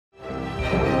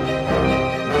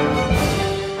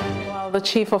The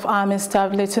Chief of Army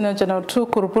Staff, Lieutenant General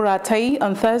Tukur Buratai,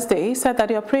 on Thursday said that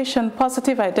the Operation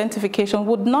Positive Identification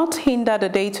would not hinder the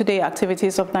day-to-day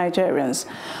activities of Nigerians.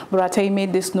 Buratai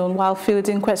made this known while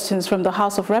fielding questions from the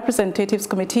House of Representatives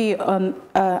Committee on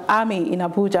Army in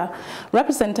Abuja,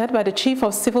 represented by the Chief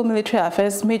of Civil Military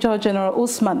Affairs, Major General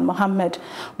Usman Muhammed.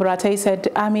 Buratai said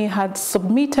the Army had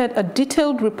submitted a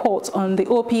detailed report on the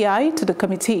OPI to the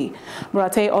committee.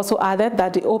 Buratai also added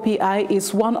that the OPI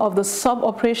is one of the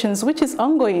sub-operations which is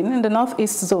ongoing in the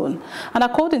Northeast Zone. And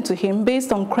according to him,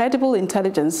 based on credible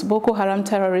intelligence, Boko Haram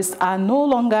terrorists are no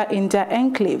longer in their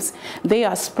enclaves. They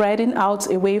are spreading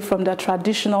out away from their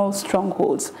traditional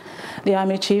strongholds. The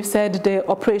Army Chief said the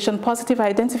Operation Positive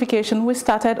Identification, which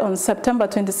started on September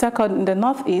 22nd in the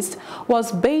Northeast,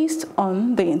 was based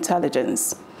on the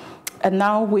intelligence. And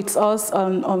now with us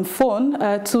on phone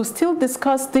to still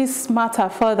discuss this matter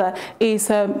further is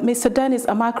Mr. Dennis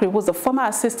Amakri, who's the former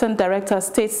Assistant Director,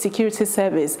 State Security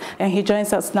Service, and he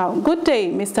joins us now. Good day,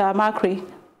 Mr. Amakri.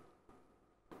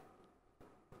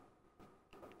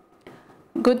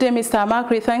 Good day, Mr.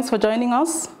 Amakri. Thanks for joining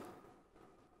us.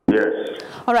 Yes.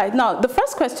 All right. Now, the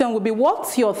first question would be,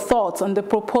 what's your thoughts on the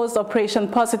proposed Operation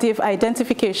Positive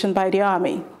Identification by the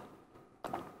Army?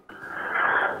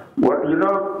 Well, you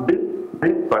know, this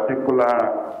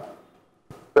particular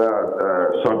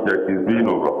subject is being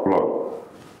overflowed.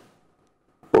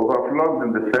 Overflowed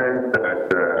in the sense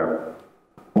that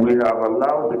we have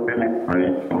allowed the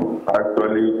military to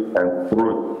actually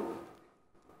encroach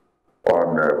on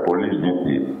police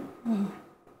duty,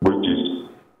 which is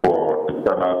for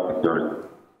internal security.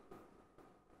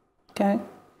 Okay.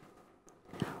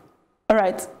 All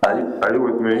right. Are you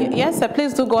with me? Yes, sir.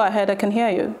 Please do go ahead. I can hear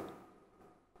you.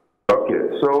 Okay,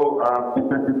 so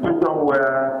it's a situation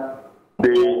where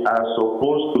they are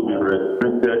supposed to be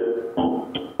restricted to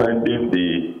defending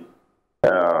the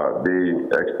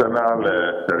external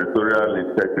territorial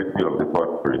integrity of the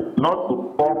country, not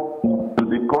to come into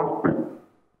the country,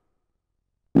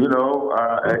 you know,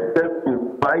 except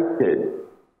invited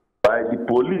by the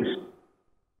police.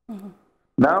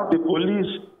 Now, the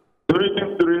police,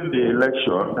 during the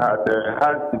election,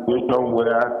 had a situation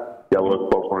where there was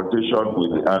confrontation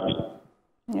with the army,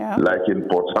 like in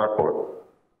Port Harcourt.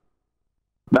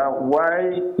 Now, why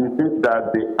is it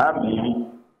that the army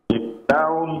is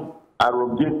now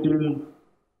arrogating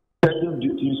certain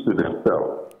duties to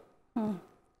themselves?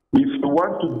 If you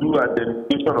want to do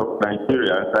identification of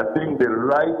Nigerians, I think the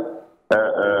right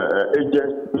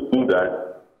agents to do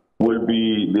that will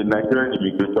be the Nigerian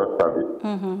Immigration Service.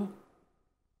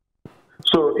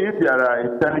 So if there are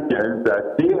intelligence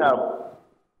that they have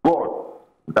got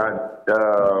that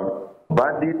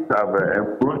bandits have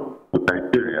approached to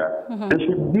Nigeria, they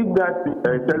should give that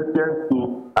intelligence to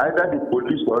either the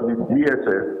police or the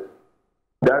DSS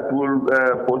that will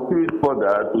pursue it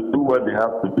further to do what they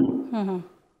have to do.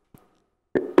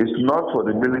 It's not for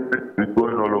the military to be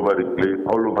going all over the place,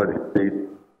 all over the state,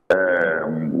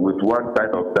 with one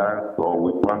kind of dance or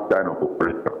with one kind of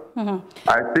operation.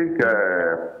 I think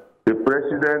the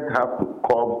president have to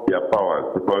curb their powers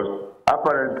because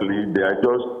apparently they are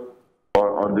just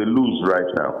on the loose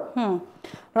right now.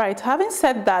 Right. Having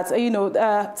said that, you know,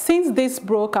 since this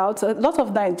broke out, a lot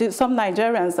of some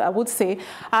Nigerians, I would say,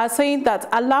 are saying that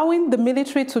allowing the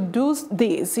military to do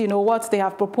this, you know, what they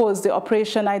have proposed, the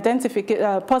Operation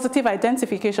Positive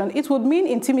Identification, it would mean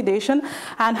intimidation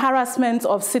and harassment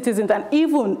of citizens and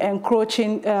even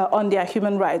encroaching on their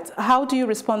human rights. How do you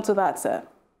respond to that, sir?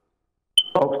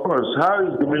 Of course. How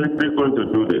is the military going to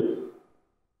do this?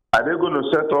 Are they going to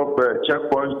set up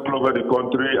checkpoints all over the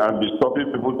country and be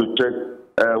stopping people to check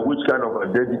which kind of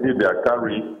identity they are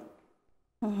carrying?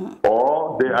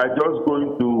 Or they are just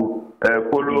going to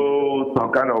follow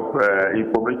some kind of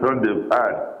information they've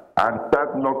had and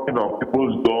start knocking on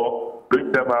people's door,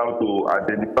 bring them out to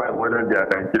identify whether they are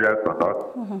Nigerians or not?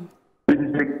 It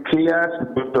is a clear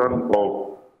situation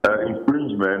of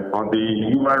infringement on the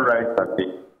human rights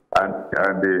and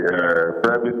the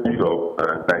privacy of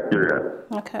Nigeria.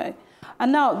 Okay.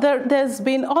 And now there's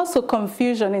been also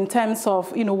confusion in terms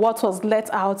of, you know, what was let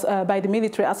out by the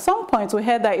military. At some point we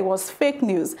heard that it was fake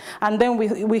news, and then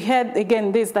we heard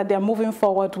again that they're moving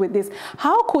forward with this.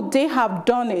 How could they have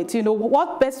done it? You know,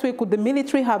 what best way could the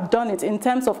military have done it in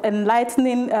terms of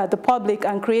enlightening the public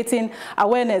and creating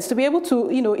awareness to be able to,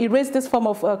 you know, erase this form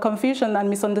of confusion and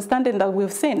misunderstanding that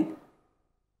we've seen?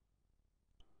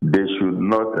 They should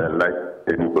not enlighten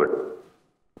anybody.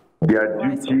 Their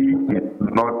duty is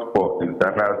not for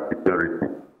internal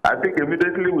security. I think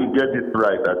immediately we get it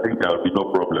right, I think there will be no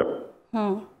problem.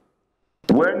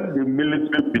 When the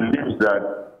military believes that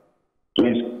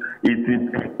it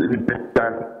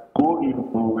can go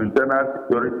into internal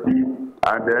security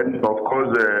and then, of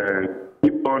course,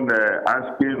 keep on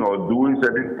asking or doing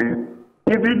certain things,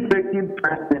 even taking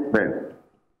press statements.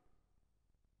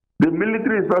 The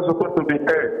military is not supposed to be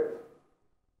heard.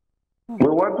 We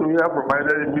want to hear from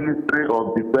either the Ministry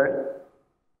of Defense,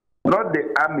 not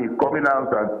the army coming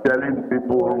out and telling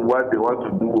people what they want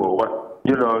to do or what.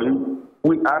 You know,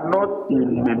 we are not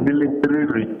in the military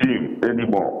regime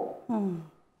anymore.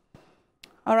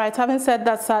 All right, having said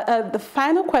that, the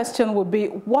final question would be,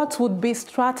 what would be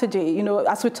strategy? You know,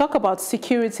 as we talk about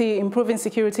security, improving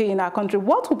security in our country,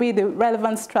 what would be the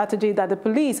relevant strategy that the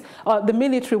police or the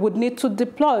military would need to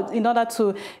deploy in order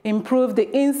to improve the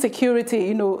insecurity,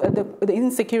 you know, the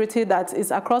insecurity that is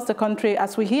across the country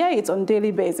as we hear it on a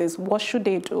daily basis? What should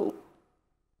they do?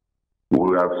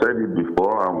 We have said it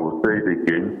before and we'll say it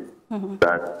again,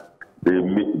 that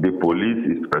the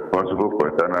police is responsible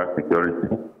for internal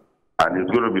security. And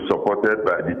it's going to be supported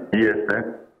by the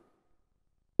DSS,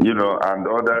 you know, and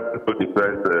other civil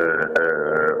defense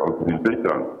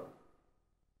organizations.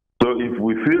 So if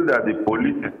we feel that the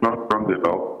police is not strong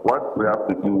enough, what we have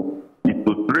to do is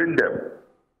to train them,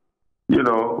 you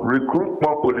know, recruit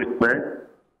more policemen,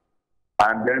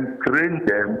 and then train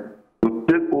them to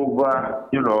take over,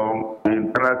 you know, the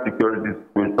internal security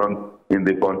situation in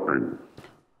the country.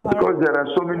 Because there are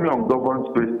so many ungoverned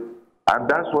spaces. And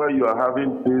that's why you are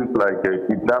having things like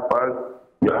kidnappers,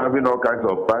 you are having all kinds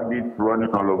of bandits running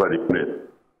all over the place.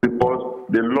 Because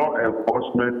the law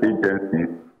enforcement agencies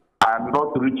are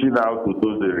not reaching out to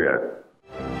those areas.